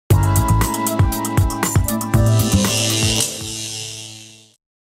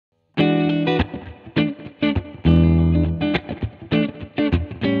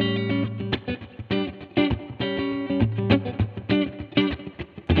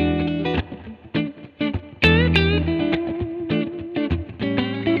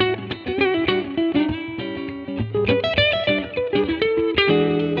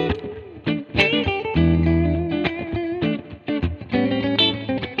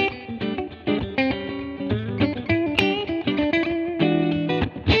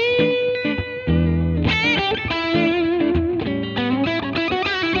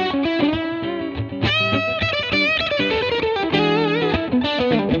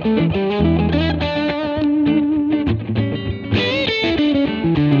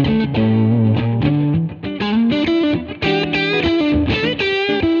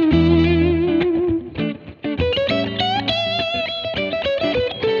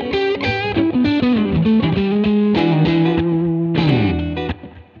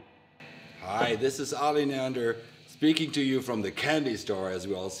This is Ali Nander speaking to you from the candy store, as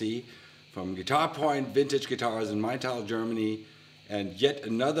we all see, from GuitarPoint Vintage Guitars in Maintal, Germany, and yet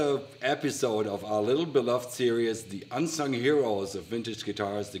another episode of our little beloved series, The Unsung Heroes of Vintage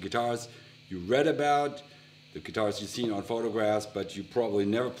Guitars, the guitars you read about, the guitars you've seen on photographs, but you probably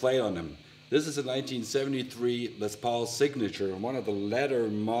never played on them. This is a 1973 Les Paul Signature, one of the latter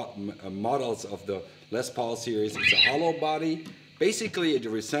models of the Les Paul series. It's a hollow body. Basically, it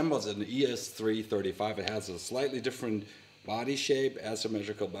resembles an ES335. It has a slightly different body shape,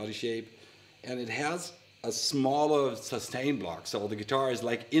 asymmetrical body shape, and it has a smaller sustain block. So the guitar is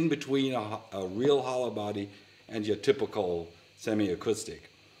like in between a real hollow body and your typical semi-acoustic.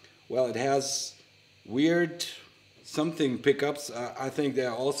 Well, it has weird something pickups. I think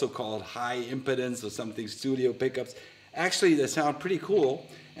they're also called high impedance or something studio pickups. Actually, they sound pretty cool,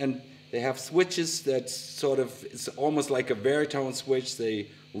 and they have switches that sort of, it's almost like a baritone switch. They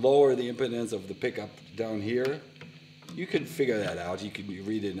lower the impedance of the pickup down here. You can figure that out. You can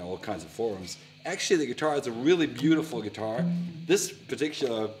read it in all kinds of forums. Actually, the guitar is a really beautiful guitar. This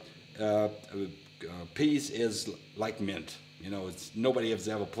particular piece is like mint. You know, nobody has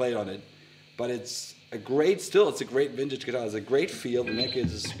ever played on it, but it's a great vintage guitar. It's a great feel. The neck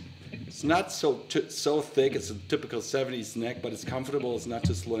is, it's not so thick. It's a typical 70s neck, but it's comfortable. It's not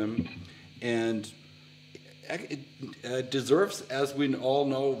too slim, and it deserves, as we all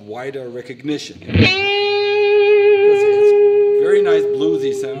know, wider recognition. Because it has very nice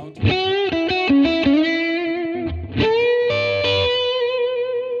bluesy sound.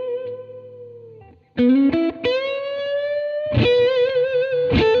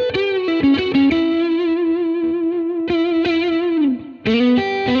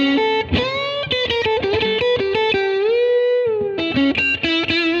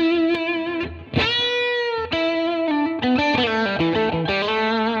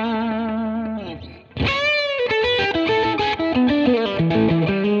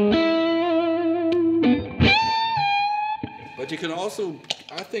 But you can also,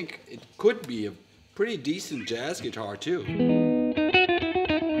 I think it could be a pretty decent jazz guitar too. I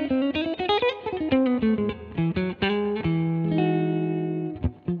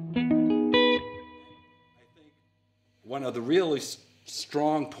think one of the really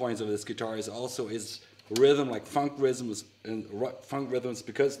strong points of this guitar is also its rhythm, like funk rhythms,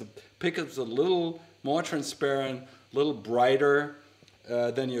 because the pickup's a little more transparent, a little brighter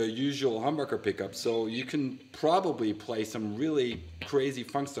than your usual humbucker pickup, so you can probably play some really crazy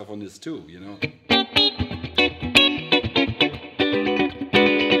funk stuff on this too, you know.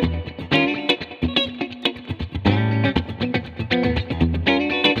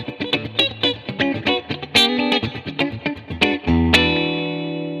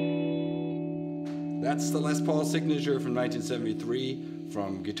 That's the Les Paul Signature from 1973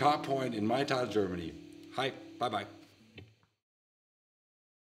 from GuitarPoint in Maintal, Germany. Hi, bye-bye.